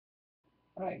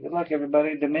Alright, good luck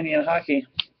everybody. Dominion Hockey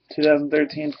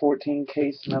 2013-14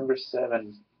 case number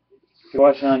 7. If you're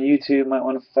watching on YouTube, you might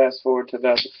want to fast forward to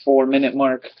about the 4-minute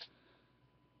mark.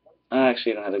 I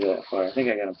actually don't have to go that far. I think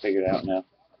I got them figured out now.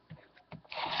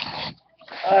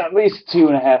 At least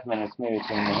 2.5 minutes, maybe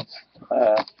 3 minutes.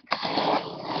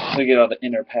 We get all the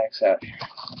inner packs out here.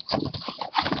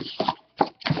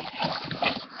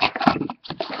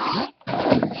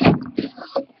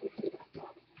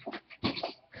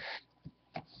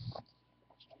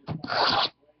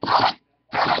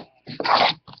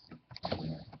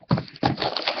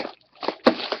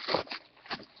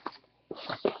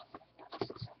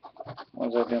 What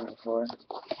was I doing before?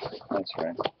 That's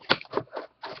right.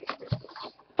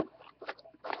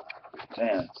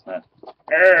 Damn, it's not.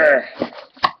 Urgh!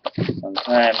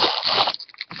 Sometimes.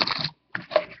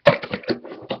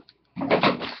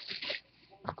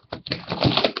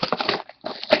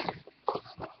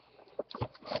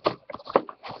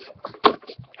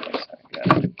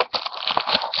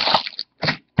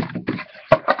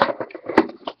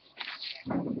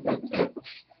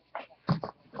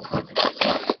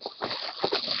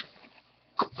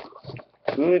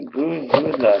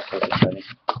 Good luck, everybody.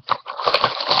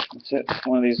 That's it.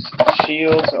 One of these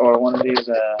shields or one of these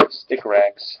stick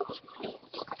racks.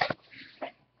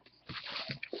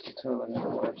 Totally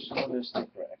another stick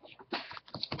rack.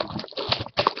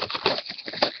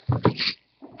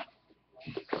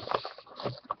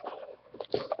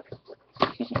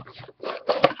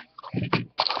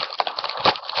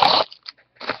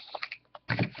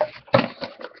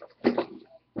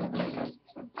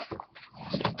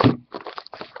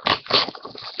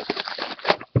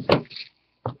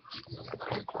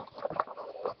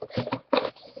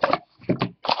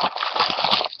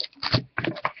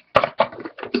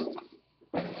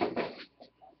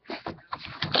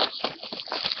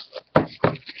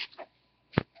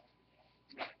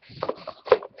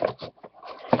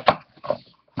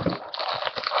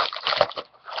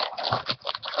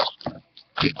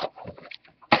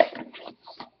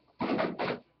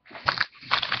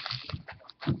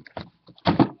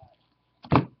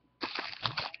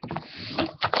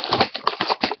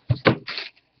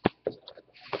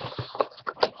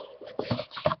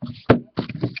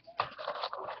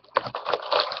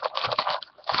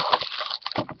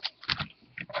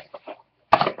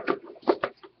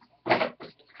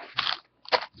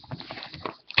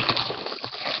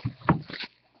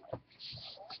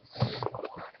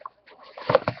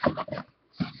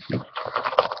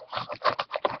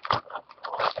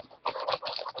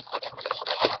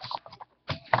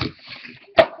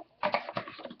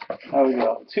 There we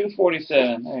go.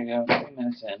 2:47. There you go. 3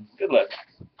 minutes in. Good luck.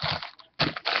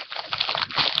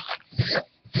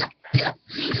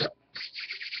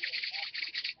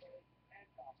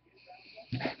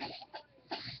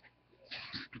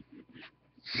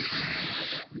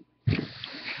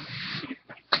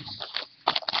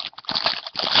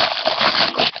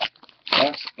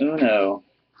 That's uno.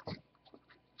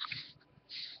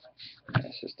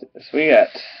 That's just it. So we got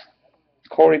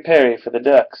Corey Perry for the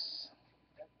Ducks.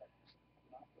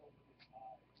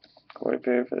 Corey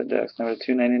Perry for the Ducks, number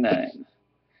 299.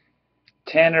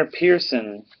 Tanner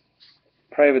Pearson,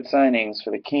 private signings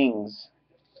for the Kings.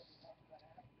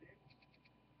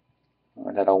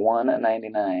 We're at a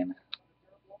 199.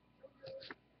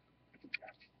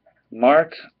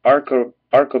 Mark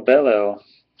Arcobello,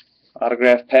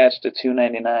 autograph patch to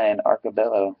 299.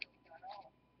 Arcobello.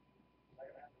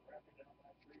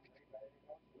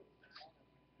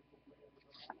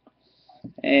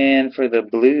 And for the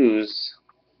Blues,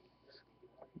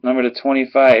 number to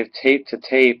 25, tape to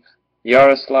tape,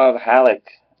 Yaroslav Halak,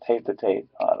 tape to tape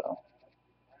auto.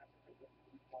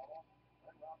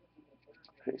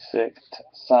 Pretty sick.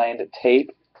 Signed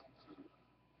tape.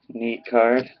 Neat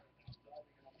card.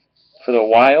 For the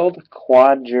Wild,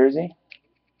 quad jersey,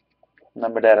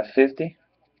 numbered out of 50.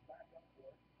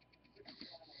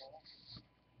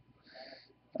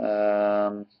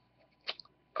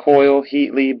 Coyle,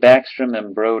 Heatley, Backstrom,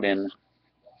 and Brodin.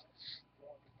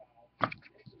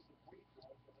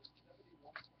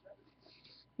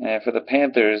 And for the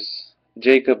Panthers,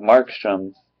 Jacob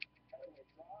Markstrom.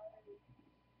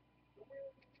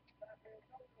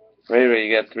 Ray,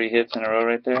 you got 3 hits in a row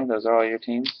right there. Those are all your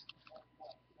teams.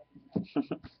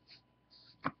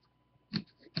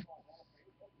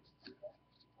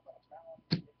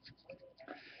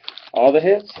 All the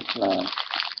hits? No.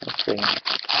 Let's see.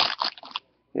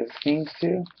 You have Kings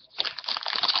too?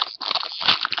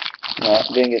 No,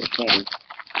 didn't get the Kings.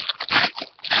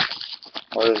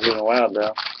 Orders doing wild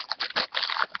though.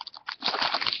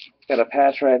 Got a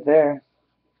patch right there.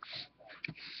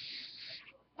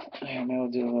 Yeah, maybe we'll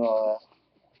do a little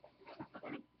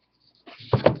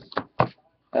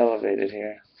elevated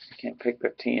here. Can't pick the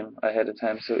team ahead of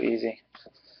time so easy.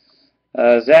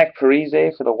 Zach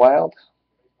Parise for the Wild.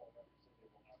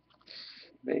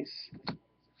 Base.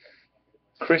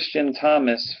 Christian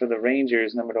Thomas for the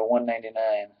Rangers, number to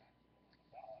 199.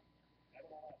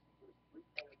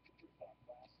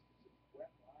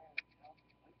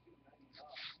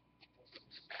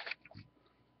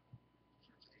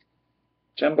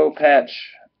 Jumbo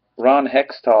Patch, Ron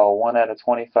Hextall, 1 out of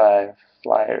 25.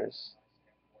 Flyers.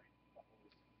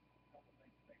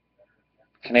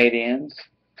 Canadiens.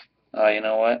 Oh, you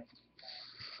know what?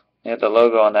 Yeah, the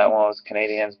logo on that one was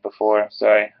Canadiens before.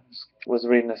 Sorry. Was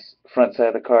reading the front side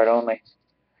of the card only.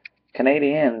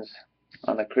 Canadiens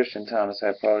on the Christian Thomas. I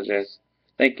apologize.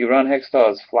 Thank you. Ron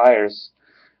Hextall is Flyers,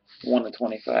 1 to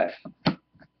 25.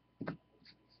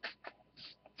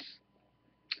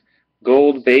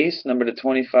 Gold base, number to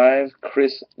 25,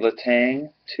 Chris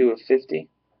Letang, 2 of 50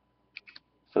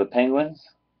 for the Penguins.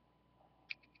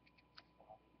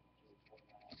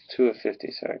 2 of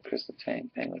 50, sorry, Chris Letang,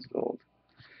 Penguins gold.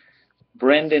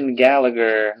 Brendan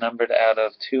Gallagher, numbered out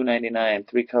of 299,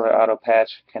 3-color auto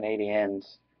patch,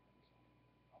 Canadiens.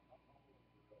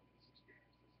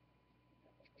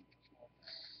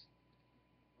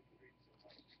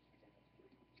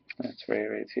 That's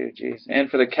Ray too, jeez. And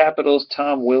for the Capitals,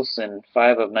 Tom Wilson,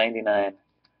 5 of 99.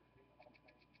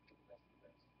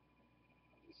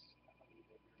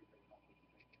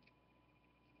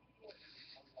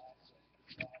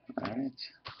 All right.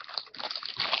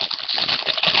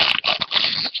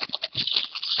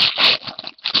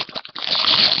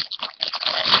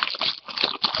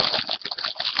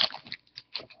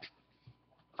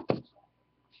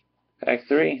 Pack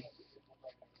 3.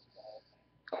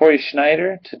 Corey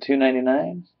Schneider to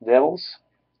 299, Devils.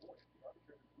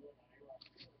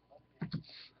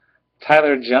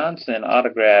 Tyler Johnson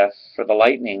autograph for the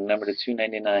Lightning, number to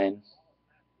 299.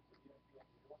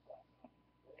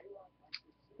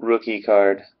 Rookie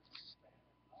card.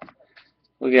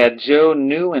 We got Joe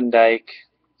Nieuwendyk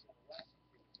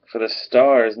for the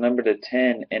Stars, number to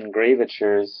 10,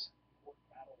 Engravatures.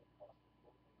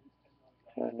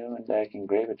 Joe Nieuwendyk,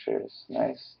 Engravatures.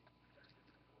 Nice.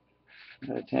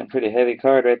 Number 10, pretty heavy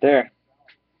card right there.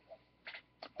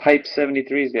 Pipe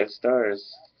 73's got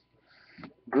Stars.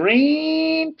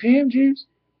 Green PMGs.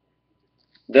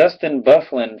 Dustin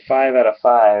Byfuglien, 5 out of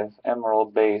 5,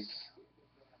 Emerald base.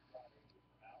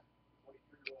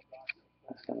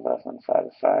 Dustin Byfuglien, 5 out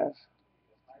of 5.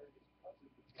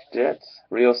 Jets,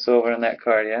 real silver in that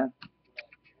card, yeah.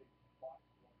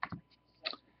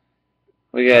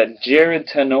 We got Jared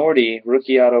Tenorti,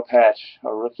 rookie auto patch,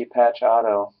 or rookie patch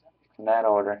auto, in that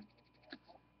order.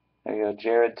 There you go,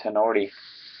 Jared Tenorti.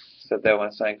 Set that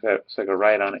one so I could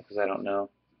write on it because I don't know.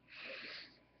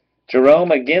 Jerome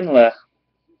Iginla,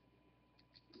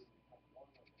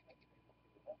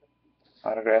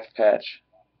 autograph patch.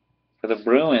 For the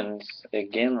Bruins,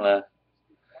 Iginla.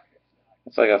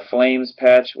 It's like a Flames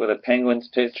patch with a Penguins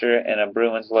picture and a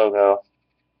Bruins logo.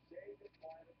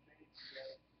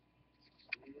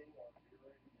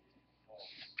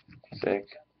 Sick.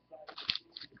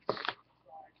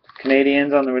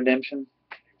 Canadiens on the redemption.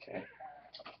 Okay.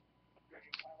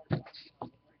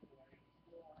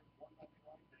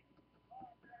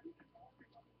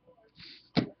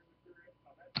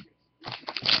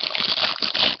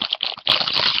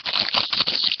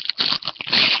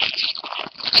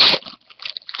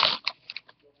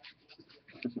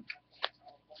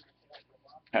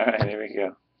 Alright, here we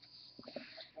go.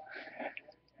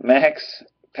 Max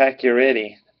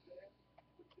Pacioretty,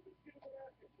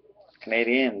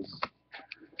 Canadiens.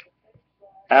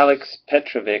 Alex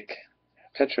Petrovic,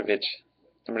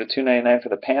 number 299 for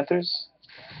the Panthers.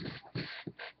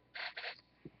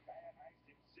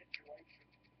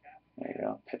 There you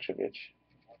go, Petrovic.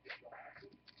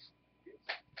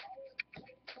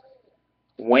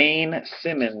 Wayne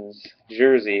Simmons,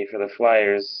 jersey for the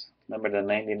Flyers, number to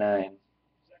 99.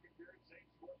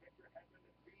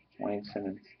 Wayne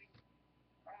Simmons.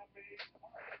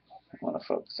 I want to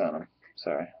focus on him.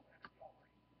 Sorry.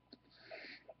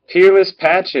 Peerless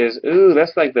patches. Ooh,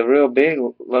 that's like the real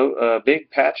big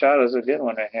patch auto is a good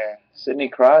one right here. Sidney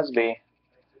Crosby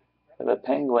for the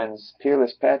Penguins.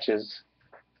 Peerless patches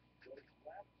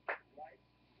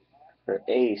for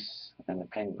Ace and the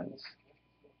Penguins.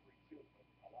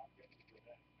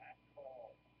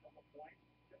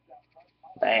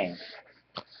 Bang.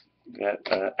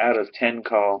 Got out of 10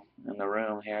 call in the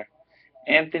room here.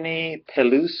 Anthony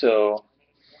Peluso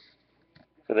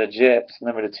for the Jets,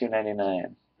 number to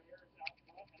 299.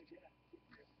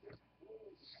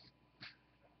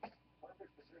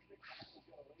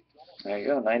 There you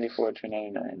go, 94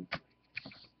 299.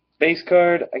 Base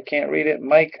card, I can't read it.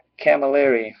 Mike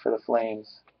Camilleri for the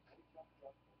Flames.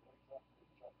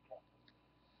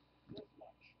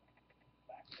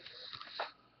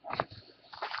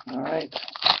 All right.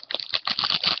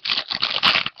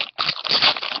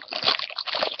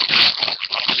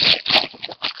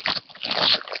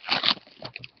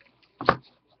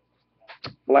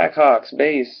 Blackhawks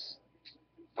base,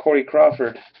 Corey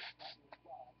Crawford.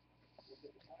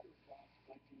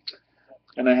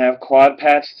 And I have Quad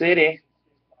Patch City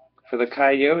for the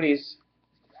Coyotes.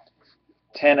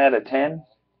 10 out of 10.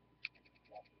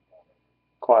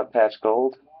 Quad Patch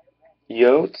Gold.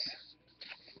 Yotes.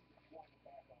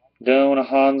 Doan,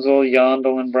 Hansel,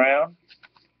 Yondel, and Brown.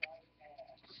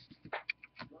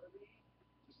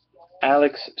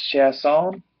 Alex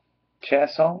Chasson,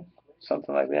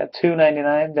 something like that.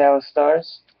 $2.99 Dallas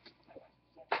Stars.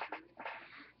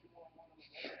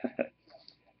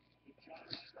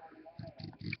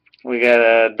 We got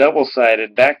a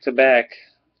double-sided, back-to-back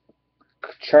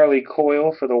Charlie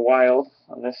Coyle for the Wild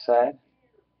on this side.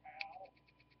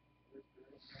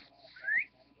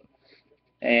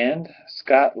 And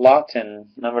Scott Lawton,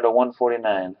 number to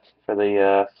 149 for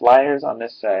the Flyers on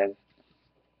this side.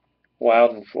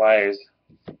 Wild and Flyers.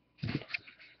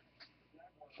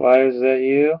 Flyers, is that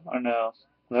you or no?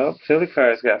 Nope, Philly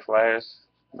Fire's got Flyers.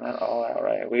 Not all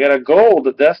outright. We got a gold,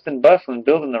 Dustin Byfuglien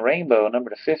building the rainbow, number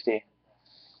to 50.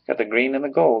 Got the green and the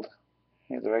gold.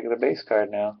 Here's the regular base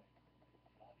card now.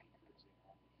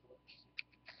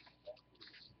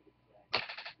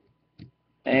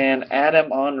 And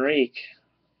Adam Henrique,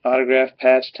 autograph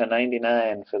patch to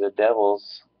 99 for the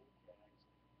Devils.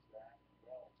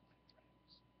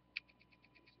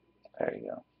 There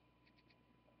you go.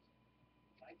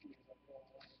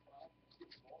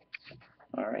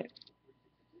 All right.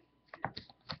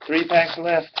 3 packs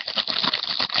left.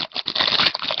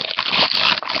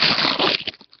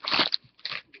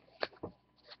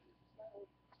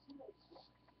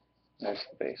 There's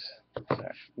the base.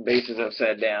 Sorry. Base is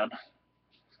upside down.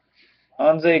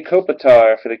 Anze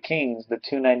Kopitar for the Kings, the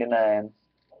 $2.99.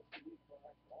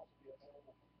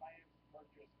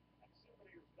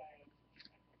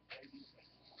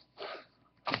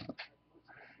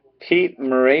 Pete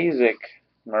Mrazek.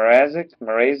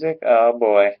 Oh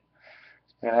boy.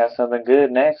 We're going to have something good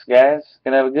next, guys.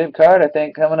 Going to have a good card, I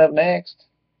think, coming up next.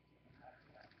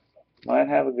 Might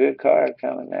have a good card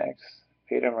coming next.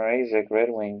 Peter Mrazek, Red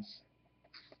Wings.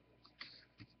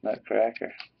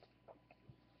 Nutcracker.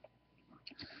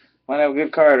 Might have a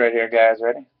good card right here, guys.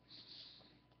 Ready?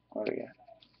 What do we got?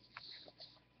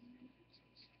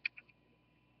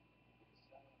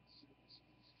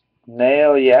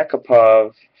 Nail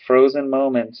Yakupov, Frozen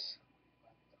Moments.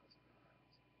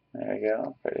 There we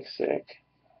go. Pretty sick.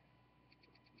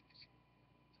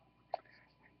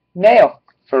 Nail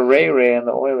for Ray and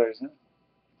the Oilers. Huh?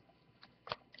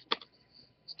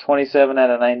 It's 27 out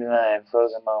of 99.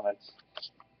 Frozen Moments.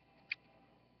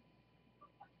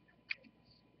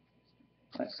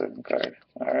 Nice looking card.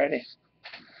 Alrighty.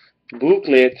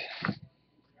 Booklet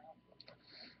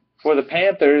for the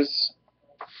Panthers.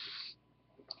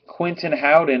 Quentin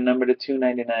Howden, number to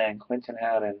 299. Quentin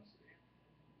Howden.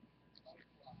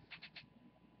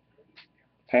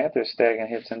 Panthers stacking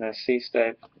hits in the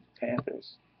C-Stipe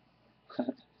Panthers.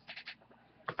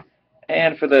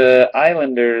 And for the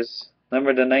Islanders,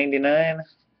 number to 99,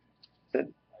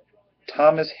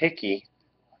 Thomas Hickey.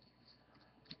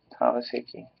 Thomas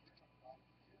Hickey.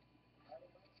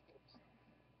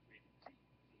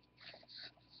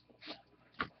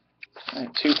 All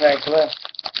right, 2 packs left.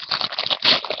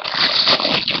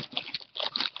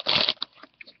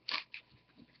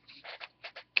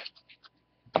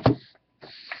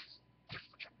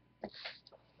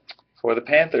 For the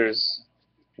Panthers,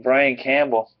 Brian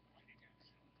Campbell.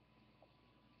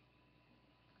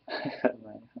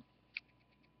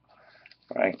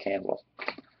 Brian Campbell.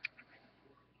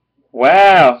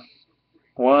 Wow.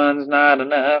 One's not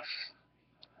enough.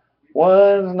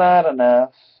 One's not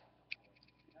enough.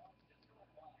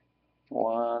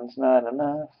 One's not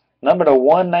enough. Number to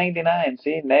 199.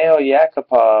 See, Nail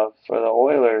Yakupov for the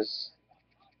Oilers.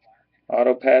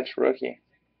 Auto patch rookie.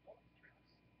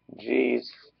 Jeez.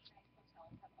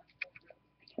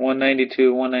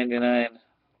 192, 199.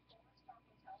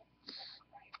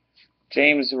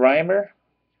 James Reimer,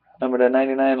 number to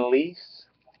 99, Leafs.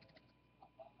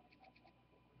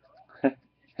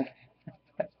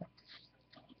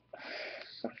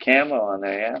 Camo on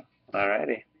there, yeah.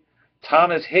 Alrighty.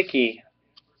 Thomas Hickey,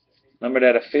 numbered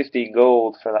at a 50,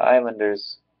 gold for the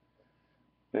Islanders.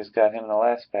 Who's got him in the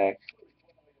last pack?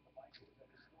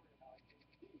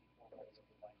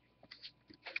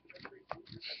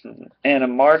 And a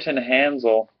Martin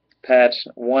Hansel, Patch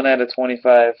 1 out of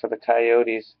 25 for the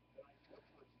Coyotes.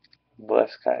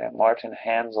 Bless Coyote. Martin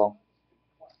Hansel.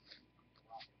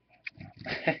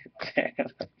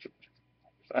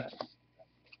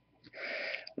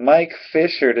 Mike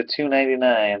Fisher to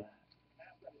 299.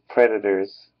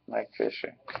 Predators. Mike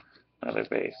Fisher. Another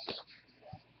base.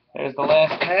 There's the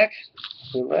last pack.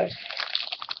 Good luck.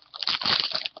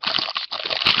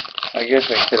 I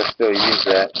guess I could have still used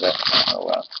that, but oh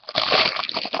well.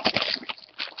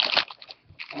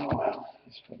 Oh well.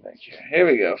 Let's put it back here. Here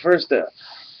we go. First up,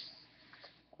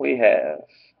 we have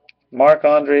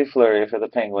Marc-Andre Fleury for the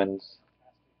Penguins.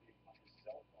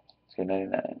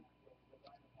 $2.99.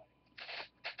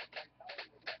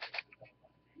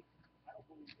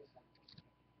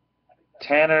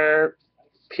 Tanner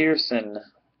Pearson,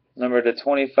 number to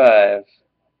 25.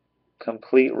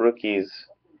 Complete rookies.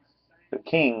 The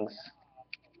Kings.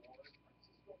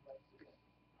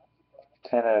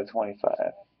 10 out of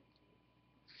 25.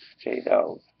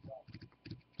 J-Dog.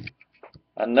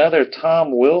 Another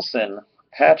Tom Wilson.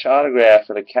 Patch autograph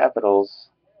for the Capitals.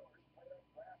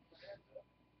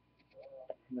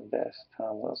 The best,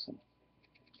 Tom Wilson.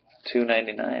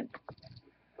 $2.99.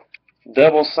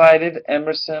 Double-sided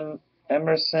Emerson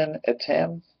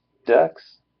Etem,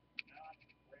 Ducks.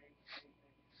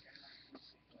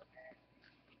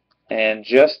 And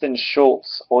Justin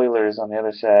Schultz, Oilers on the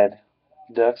other side.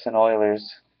 Ducks and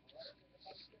Oilers.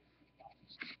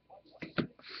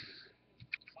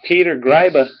 Peter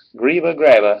Gryba.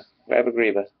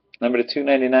 Number to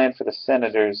 299 for the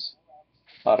Senators.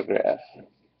 Autograph.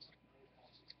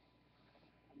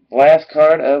 Last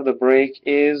card of the break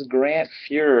is Grant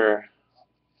Fuhrer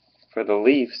for the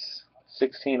Leafs.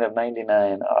 16 of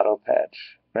 99 auto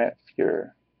patch. Grant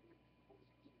Fuhrer.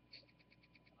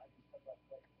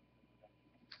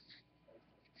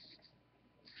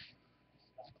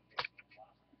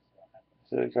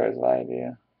 So the card's live,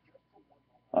 yeah.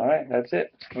 Alright, that's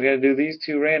it. We gotta do these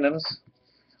two randoms.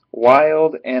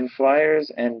 Wild and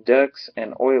Flyers and Ducks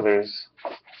and Oilers.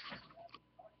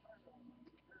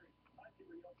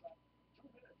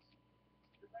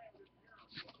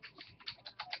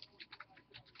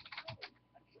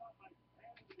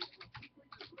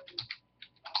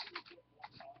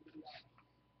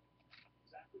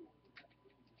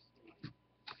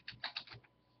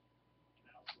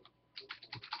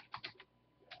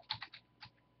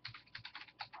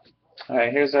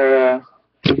 Alright, here's our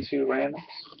two randoms.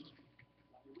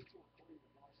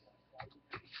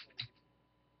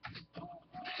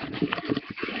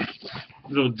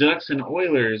 Little Ducks and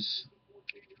Oilers.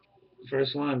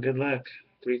 First one, good luck.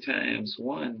 3 times.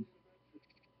 1,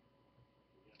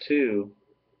 2,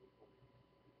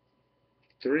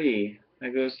 3.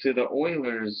 That goes to the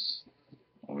Oilers.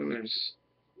 Oilers.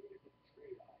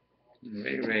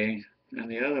 Ray. And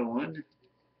the other one,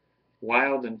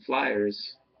 Wild and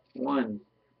Flyers. 1,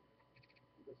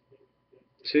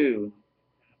 2,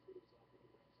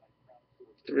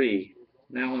 3.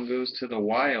 That one goes to the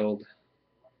Wild.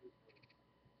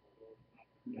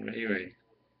 Ray.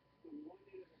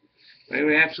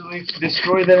 We absolutely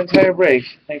destroyed that entire break.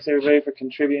 Thanks everybody for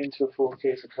contributing to a full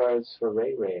case of cards for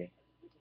Ray.